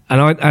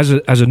 And as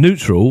a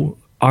neutral,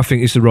 I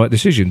think it's the right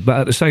decision.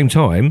 But at the same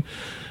time,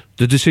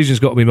 the decision's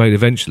got to be made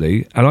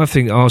eventually, and I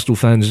think Arsenal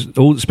fans,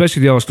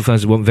 especially the Arsenal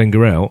fans that want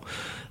Wenger out,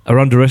 are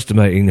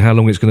underestimating how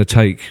long it's going to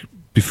take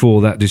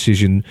before that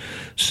decision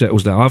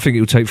settles down. I think it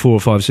will take 4 or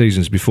 5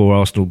 seasons before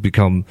Arsenal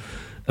become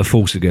a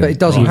force again. But it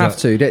doesn't have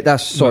to.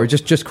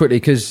 Just quickly,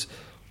 because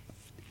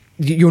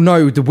you'll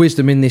know the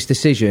wisdom in this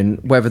decision,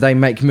 whether they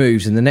make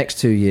moves in the next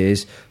 2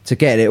 years to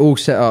get it all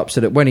set up so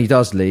that when he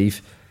does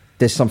leave,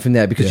 there's something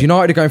there. Because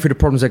United are going through the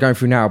problems they're going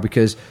through now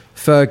because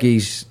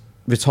Fergie's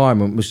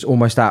retirement was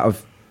almost out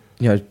of...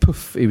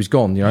 poof, he was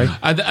gone,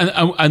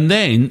 And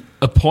then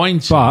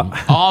appointing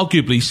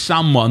arguably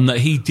someone that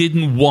he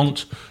didn't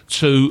want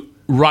to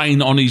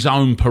rain on his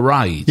own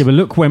parade. Yeah, but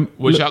look I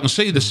can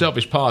see the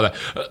selfish part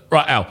of that.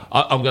 Right, Al,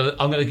 I'm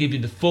going to give you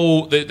the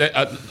full...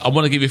 I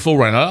want to give you full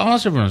reign. I'll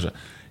ask everyone.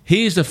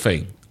 Here's the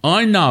thing.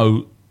 I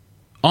know,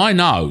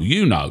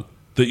 you know,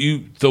 that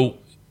you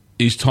thought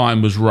his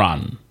time was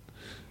run.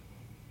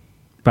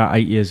 About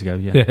 8 years ago,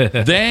 yeah.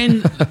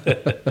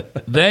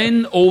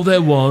 Then all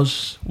there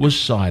was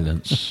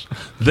silence.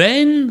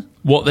 Then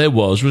what there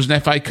was an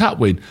FA Cup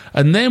win.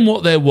 And then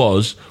what there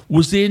was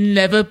the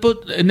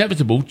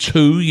inevitable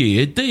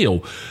 2-year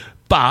deal.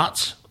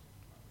 But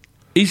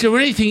is there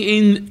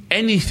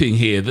anything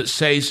here that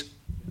says,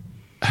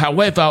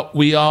 however,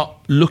 we are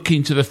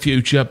looking to the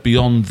future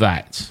beyond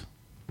that?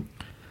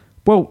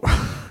 Well,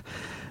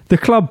 the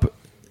club,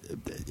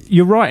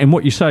 you're right in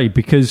what you say,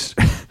 because...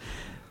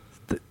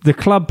 The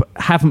club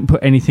haven't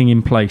put anything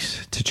in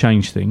place to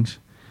change things.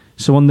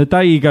 So on the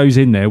day he goes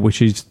in there,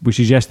 which is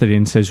yesterday,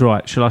 and says,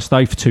 right, shall I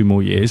stay for 2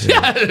 more years?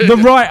 The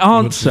right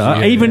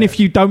answer, even if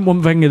you don't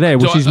want Wenger there,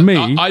 which is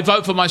me. I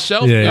vote for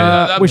myself.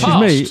 Which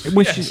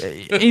is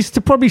me, is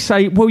to probably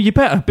say, well, you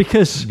better,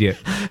 because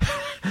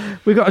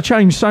we've got to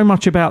change so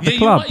much about the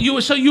club. You were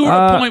at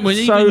a point when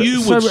even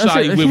you would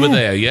say we were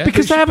there, yeah?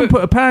 Because they haven't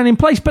put a plan in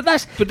place. But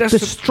that's the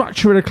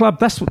structure of the club.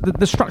 That's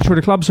the structure of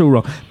the club's all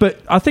wrong.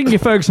 But I think your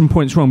Ferguson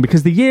point's wrong,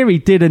 because the year he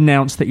did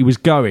announce that he was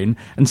going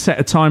and set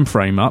a time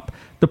frame up,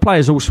 the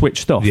players all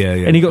switched off.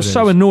 And he got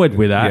so annoyed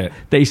with that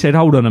he said,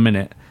 hold on a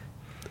minute.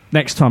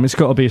 Next time it's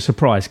got to be a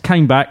surprise.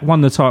 Came back, won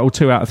the title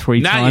 2 out of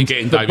 3 times. Now you're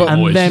getting David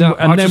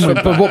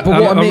Moyes. But what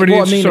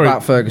I mean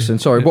about Ferguson,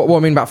 what I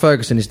mean about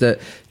Ferguson is that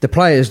the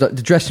players, the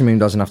dressing room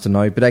doesn't have to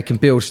know, but they can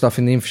build stuff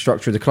in the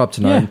infrastructure of the club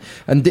to know. Yeah.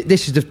 And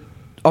this is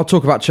I'll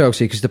talk about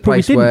Chelsea because the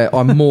place where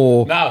I'm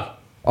more,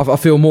 I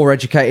feel more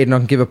educated and I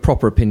can give a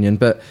proper opinion.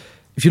 But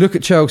if you look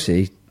at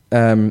Chelsea,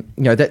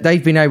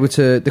 they've been able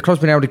to, the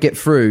club's been able to get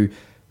through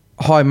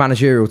high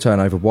managerial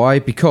turnover. Why?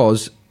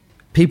 Because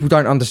people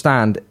don't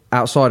understand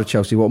outside of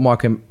Chelsea what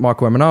Michael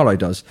Emenalo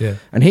does.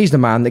 And he's the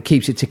man that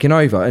keeps it ticking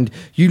over. And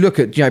you look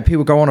at,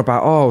 people go on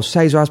about,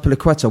 Cesar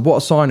Azpilicueta, what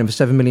a signing for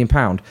 £7 million.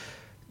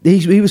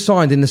 He was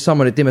signed in the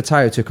summer that Di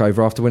Matteo took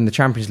over after winning the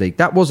Champions League.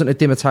 That wasn't a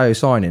Di Matteo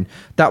signing.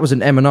 That was an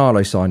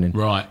Emenalo signing.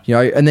 Right.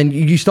 And then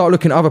you start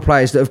looking at other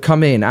players that have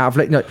come in out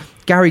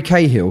of Gary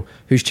Cahill,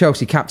 who's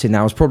Chelsea captain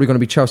now, is probably going to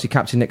be Chelsea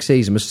captain next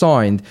season, was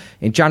signed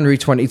in January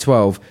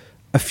 2012,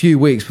 a few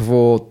weeks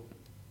before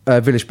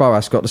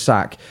Villas-Boas got the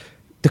sack.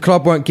 The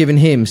club weren't giving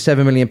him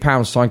 £7 million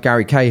to sign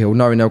Gary Cahill,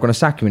 knowing they were going to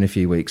sack him in a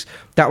few weeks.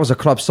 That was a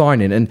club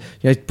signing, and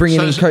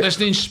bringing in. That's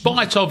an in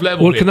spite of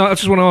level. Well, I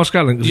just want to ask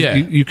Alan,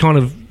 because you kind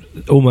of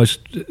almost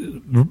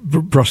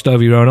brushed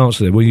over your own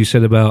answer there, when you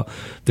said about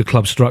the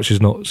club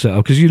structure's not set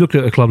up. Because you look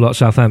at a club like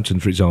Southampton,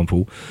 for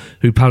example,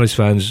 who Palace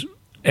fans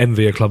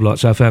envy a club like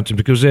Southampton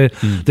because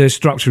their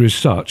structure is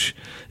such,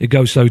 it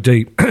goes so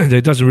deep.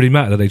 It doesn't really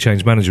matter that they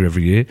change manager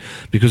every year,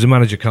 because the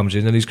manager comes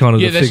in and he's kind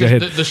of the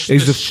figurehead. The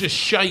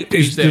shape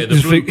is there.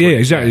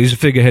 Exactly. He's a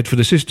figurehead for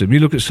the system. You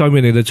look at so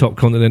many of the top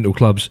continental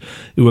clubs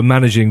who are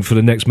managing for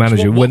the next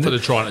manager. What they're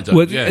trying to do.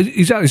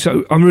 Exactly.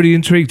 So I'm really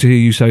intrigued to hear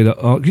you say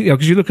that,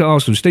 because you look at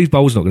Arsenal, Steve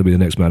Bowles not going to be the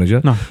next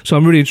manager. No. So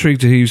I'm really intrigued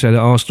to hear you say that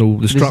Arsenal,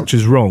 the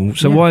structure's wrong.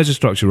 So why is the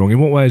structure wrong?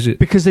 In what way is it?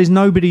 Because there's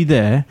nobody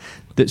there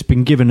that's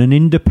been given an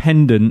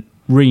independent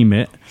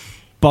remit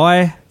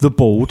by the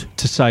board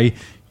to say,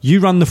 you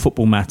run the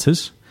football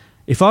matters.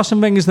 If Arsene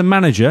Wenger's the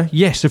manager,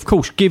 yes, of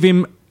course, give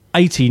him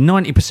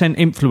 80-90%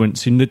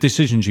 influence in the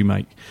decisions you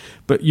make.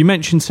 But you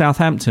mentioned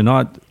Southampton.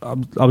 I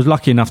was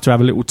lucky enough to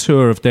have a little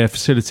tour of their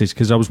facilities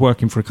because I was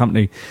working for a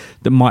company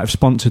that might have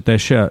sponsored their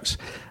shirts.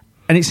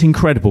 And it's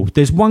incredible.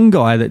 There's one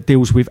guy that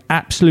deals with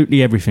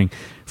absolutely everything,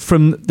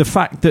 from the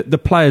fact that the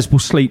players will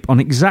sleep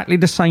on exactly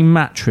the same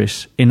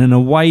mattress in an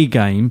away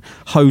game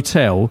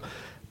hotel,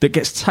 that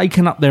gets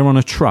taken up there on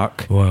a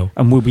truck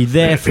and will be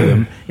there for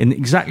them in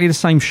exactly the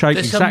same shape,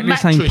 There's exactly a the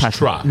same mattress pattern.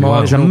 truck.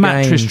 There's a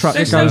mattress truck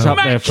that goes up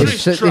there for them.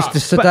 It's the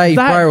Sir But Dave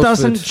that Brailsford.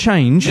 doesn't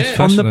change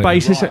on the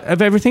basis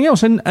of everything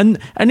else. And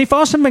if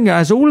Arsene Wenger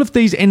has all of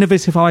these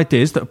innovative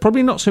ideas that are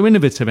probably not so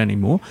innovative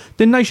anymore,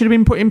 then they should have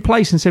been put in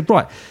place and said,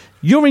 right,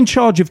 you're in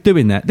charge of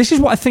doing that. This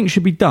is what I think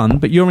should be done,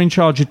 but you're in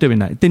charge of doing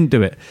that. Didn't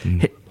do it.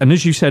 And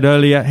as you said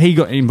earlier, he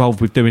got involved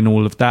with doing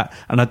all of that.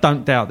 And I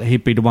don't doubt that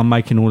he'd be the one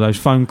making all those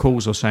phone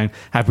calls or saying,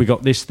 have we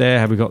got this there?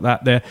 Have we got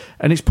that there?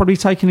 And it's probably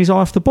taken his eye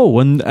off the ball.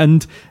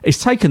 And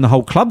it's taken the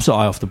whole club's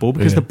eye off the ball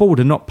because the board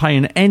are not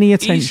paying any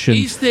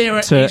attention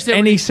to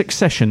any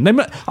succession.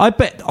 I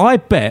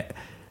bet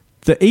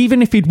that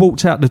even if he'd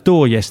walked out the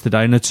door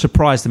yesterday and had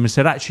surprised them and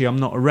said, actually, I'm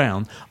not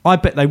around, I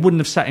bet they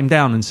wouldn't have sat him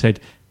down and said,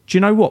 do you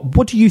know what?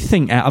 What do you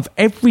think out of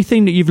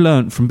everything that you've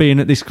learnt from being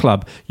at this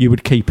club, you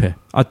would keep it?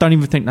 I don't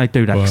even think they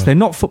do that because they're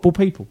not football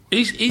people.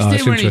 Is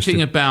there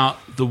anything about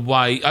the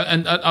way...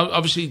 And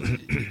obviously,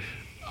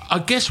 I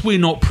guess we're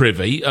not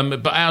privy,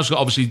 but ours got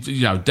obviously,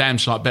 damn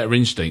sight better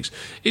instincts.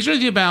 Is there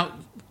anything about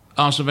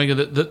Arsene Wenger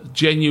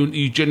that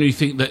you genuinely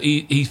think that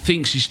he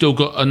thinks he's still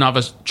got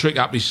another trick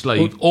up his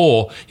sleeve,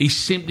 or he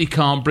simply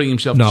can't bring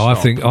himself to stop?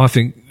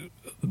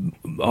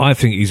 I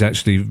think he's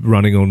actually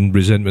running on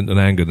resentment and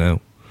anger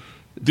now.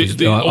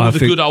 The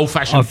good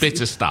old-fashioned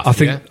bitter stuff. I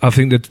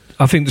think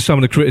that some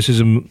of the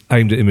criticism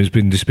aimed at him has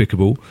been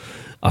despicable.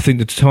 I think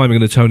the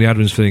timing of the Tony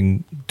Adams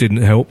thing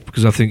didn't help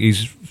because I think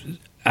he's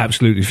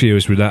absolutely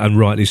furious with that, and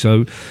rightly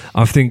so.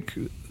 I think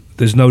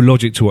there's no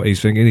logic to what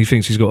he's thinking. He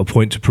thinks he's got a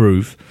point to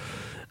prove,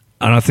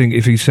 and I think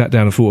if he sat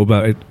down and thought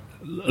about it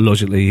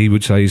logically, he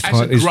would say his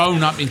time. As a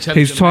grown-up,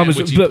 intelligent man,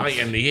 which he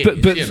blatantly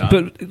is.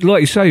 But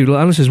like you say,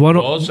 like Alan says, why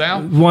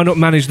not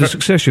manage the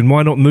succession?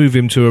 Why not move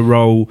him to a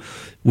role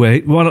where?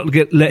 Why not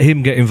let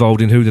him get involved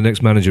in who the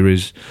next manager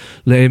is?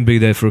 Let him be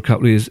there for a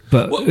couple of years.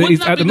 But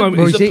at the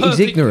moment, he's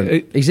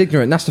ignorant. He's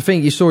ignorant. That's the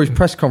thing. You saw his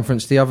press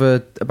conference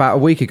about a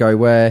week ago,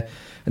 where,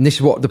 and this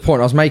is what the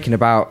point I was making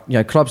about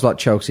clubs like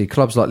Chelsea,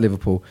 clubs like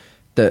Liverpool,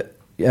 that.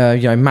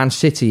 Man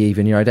City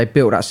even, they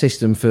built that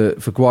system for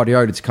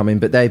Guardiola to come in,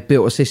 but they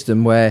built a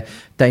system where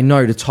they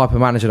know the type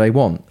of manager they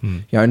want.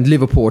 And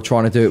Liverpool are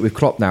trying to do it with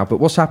Klopp now. But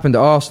what's happened at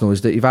Arsenal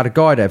is that you've had a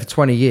guy there for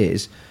 20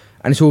 years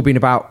and it's all been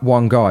about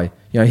one guy.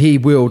 He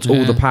wields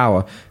all the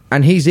power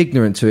and he's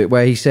ignorant to it,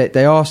 where he said,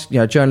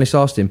 journalists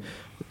asked him,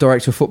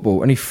 director of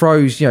football, and he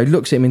throws,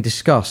 looks at him in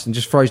disgust and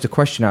just throws the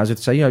question out as if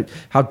to say,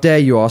 how dare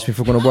you ask me if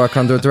I'm going to work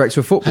under a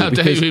director of football? How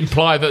dare you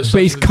imply that?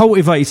 But he's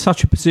cultivated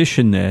such a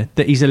position there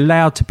that he's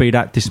allowed to be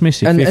that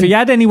dismissive. If he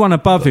had anyone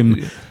above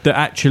him that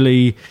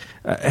actually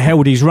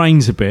held his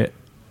reins a bit,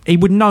 he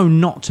would know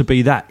not to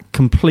be that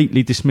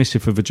completely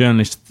dismissive of a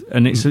journalist,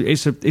 and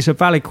it's a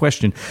valid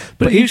question.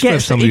 But he used to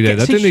have somebody there,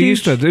 didn't he?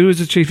 Who was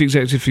the chief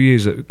executive for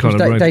years at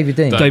David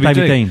Dean. David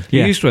Dean.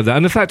 Yeah. He used to have that,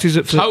 and the fact is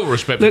that total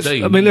respect for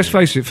Dean. I mean, let's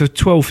face it, for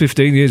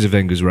 12-15 years of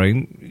Wenger's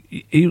reign,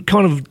 he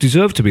kind of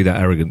deserved to be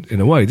that arrogant in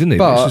a way, didn't he?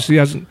 But he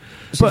hasn't.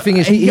 So the thing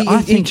is,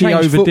 I think he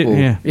overdid.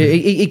 Football.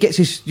 He gets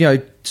his,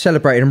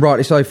 celebrated and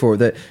rightly so for it.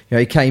 That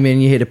he came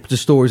in, you hear the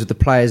stories of the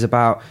players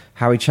about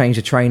how he changed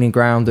the training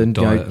ground and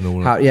how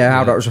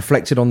that was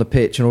reflected on the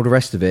pitch and all the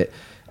rest of it.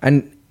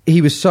 And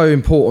he was so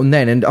important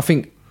then. And I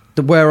think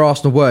where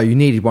Arsenal were, you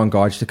needed one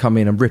guy just to come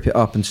in and rip it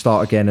up and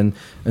start again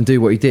and do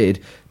what he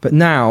did. But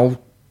now,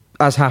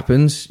 as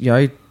happens,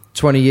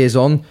 20 years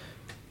on,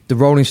 the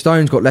Rolling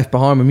Stones got left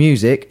behind with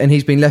music, and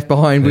he's been left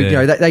behind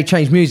with, they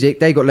changed music,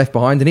 they got left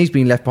behind, and he's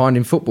been left behind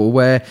in football,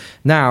 where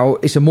now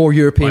it's a more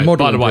European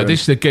model. By the way,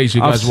 this is the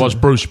geezer who does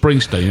watch Bruce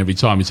Springsteen every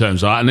time he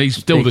turns out, and he's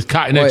still the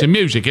cutting edge of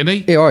music, isn't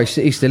he? Yeah,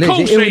 he still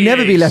is. He will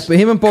never be left, but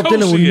him and Bob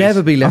Dylan will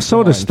never be left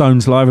behind. I saw the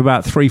Stones live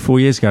about 3-4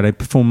 years ago. They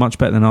performed much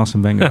better than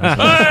Arsene Wenger.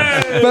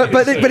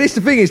 but it's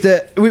the thing is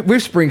that with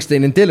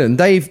Springsteen and Dylan,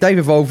 they've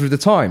evolved with the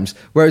times,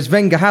 whereas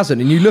Wenger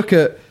hasn't. And you look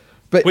at...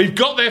 But we've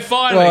got there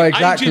finally.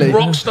 Exactly. Aging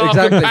rock star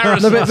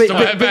comparisons.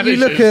 But you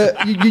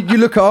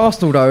look at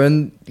Arsenal though,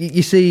 and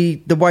you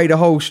see the way the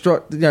whole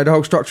structure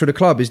of the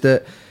club is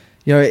that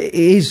it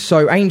is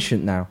so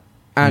ancient now,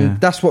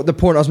 and that's what the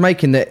point I was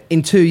making. That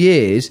in 2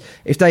 years,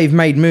 if they've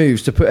made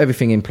moves to put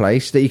everything in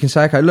place, that you can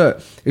say, okay,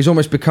 look, he's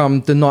almost become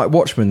the night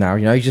watchman now.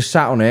 He just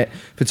sat on it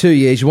for 2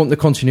 years. You want the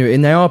continuity,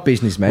 and they are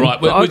businessmen. Right,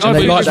 we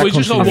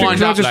just all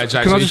wind up, lads.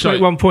 Can I just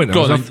make one point?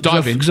 Go on,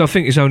 dive in. Because I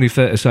think it's only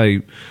fair to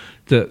say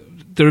that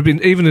there have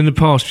been, even in the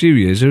past few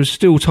years, there are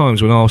still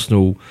times when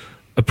Arsenal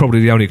are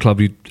probably the only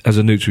club as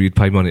a neutral you'd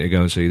pay money to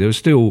go and see. There are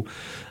still,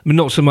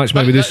 not so much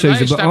maybe this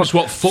season, but that's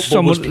what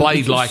football was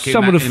played like in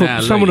our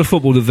league. Some of the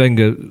football that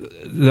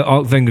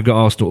Wenger got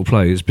Arsenal to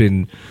play has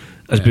been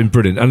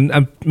brilliant,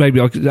 and maybe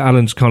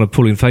Alan's kind of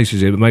pulling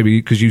faces here, but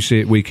maybe because you see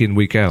it week in,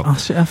 week out. I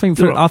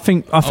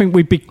think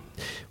we'd be.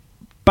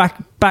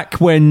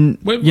 Back when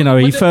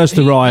he first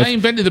arrived, they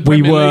invented the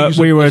we Premier League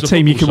were a as a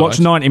team you could football watch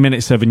side. 90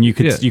 minutes of, and you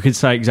could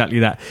say exactly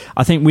that.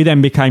 I think we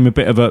then became a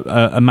bit of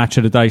a match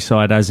of the day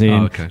side, as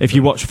in if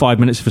you watch 5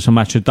 minutes for some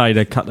match of the day,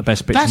 they cut the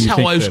best bits. That's and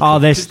you how I was.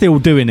 think, they're still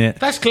doing it.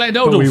 That's Glenn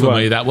Oldham for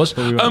me. That was.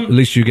 At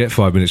least you get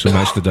 5 minutes on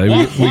match today.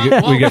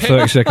 We get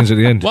 30 seconds at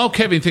the end. While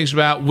Kevin thinks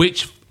about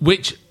which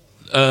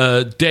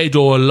dead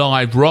or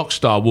alive rock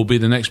star will be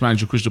the next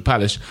manager of Crystal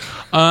Palace,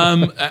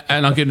 and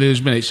I'll give him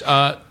his minutes.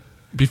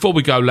 Before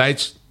we go,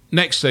 lads,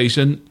 next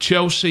season,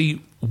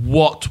 Chelsea,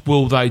 what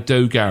will they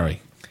do, Gary?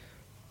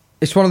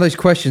 It's one of those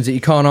questions that you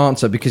can't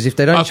answer because if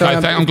they don't show...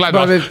 I'm glad.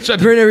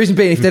 The reason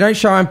being, if they don't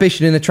show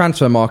ambition in the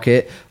transfer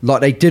market,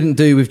 like they didn't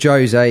do with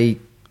Jose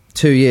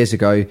 2 years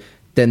ago,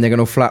 then they're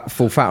going to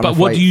fall flat on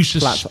But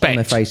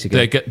their face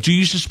again. Do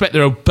you suspect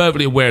they're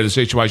perfectly aware of the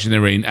situation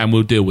they're in and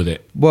will deal with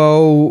it?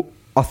 Well,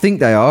 I think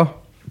they are,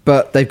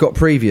 but they've got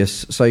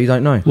previous, so you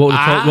don't know.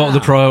 What would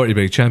the priority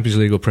be? Champions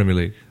League or Premier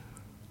League?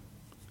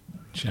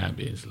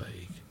 Champions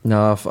League.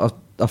 No,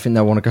 I think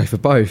they want to go for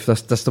both.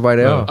 That's the way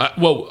they are.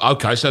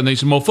 Okay, so they need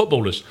some more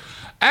footballers.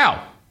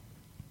 Al,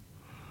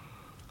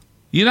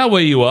 you know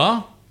where you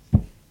are.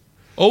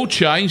 All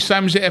changed,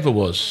 same as it ever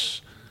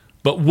was.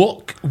 But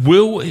what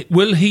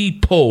will he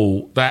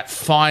pull that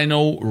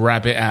final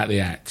rabbit out the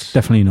hat?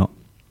 Definitely not.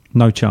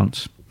 No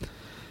chance.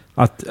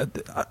 I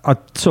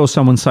saw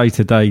someone say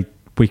today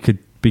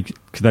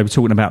they were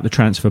talking about the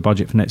transfer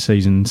budget for next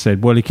season and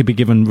said, well, he could be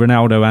given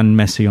Ronaldo and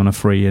Messi on a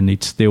free and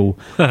he'd still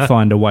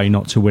find a way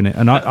not to win it.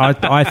 And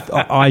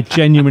I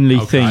genuinely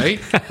think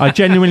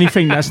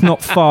that's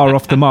not far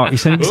off the mark.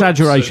 It's an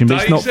exaggeration,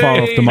 but it's not far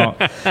off the mark.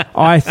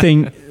 I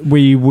think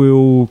we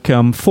will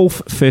come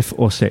 4th, 5th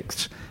or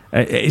 6th.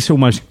 It's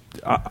almost...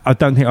 I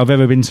don't think I've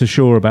ever been so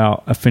sure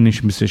about a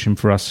finishing position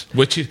for us.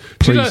 Which is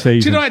pre-season.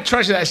 Do you know how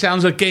tragic that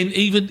sounds? Again,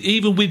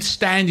 even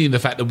withstanding the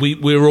fact that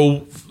we're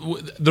all,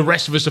 the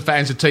rest of us are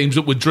fans of teams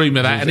that would dream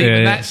of that, and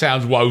even that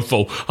sounds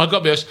woeful. I've got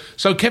to be honest.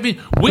 So,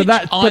 Kevin, but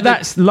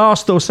that's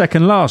last or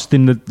second last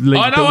in the league.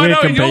 I know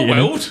in your in.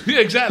 world, yeah,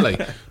 exactly.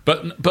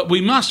 but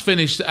we must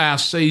finish our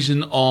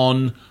season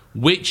on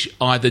which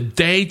either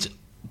dead,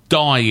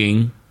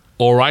 dying,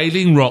 or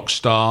ailing rock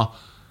star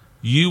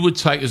you would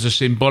take as a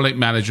symbolic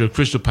manager of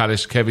Crystal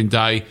Palace, Kevin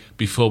Day,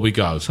 before we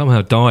go.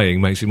 Somehow dying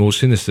makes it more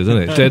sinister,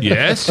 doesn't it? Dead,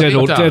 yes, dead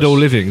or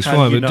living is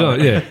fine, but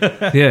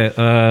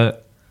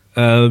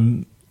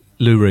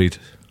Lou Reed.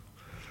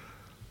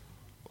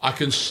 I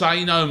can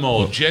say no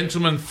more.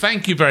 Gentlemen,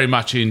 thank you very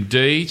much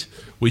indeed.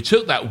 We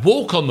took that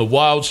walk on the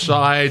wild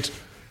side.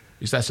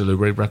 That's a Lou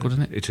Reed record,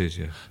 isn't it? It is,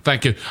 yeah.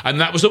 Thank you. And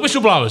that was the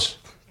Whistleblowers.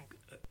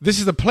 This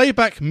is a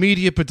Playback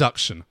Media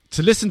production.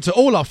 To listen to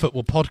all our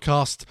football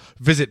podcasts,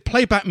 visit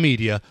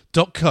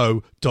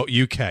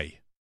playbackmedia.co.uk.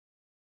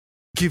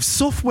 Give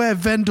software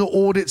vendor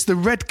audits the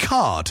red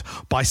card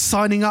by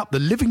signing up the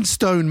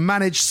Livingstone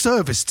Managed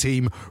Service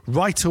Team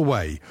right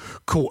away.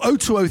 Call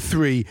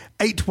 0203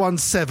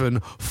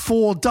 817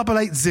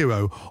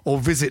 4880 or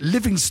visit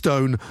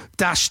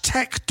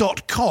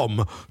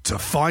livingstone-tech.com to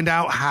find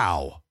out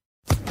how.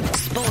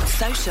 Sports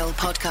Social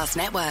Podcast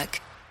Network.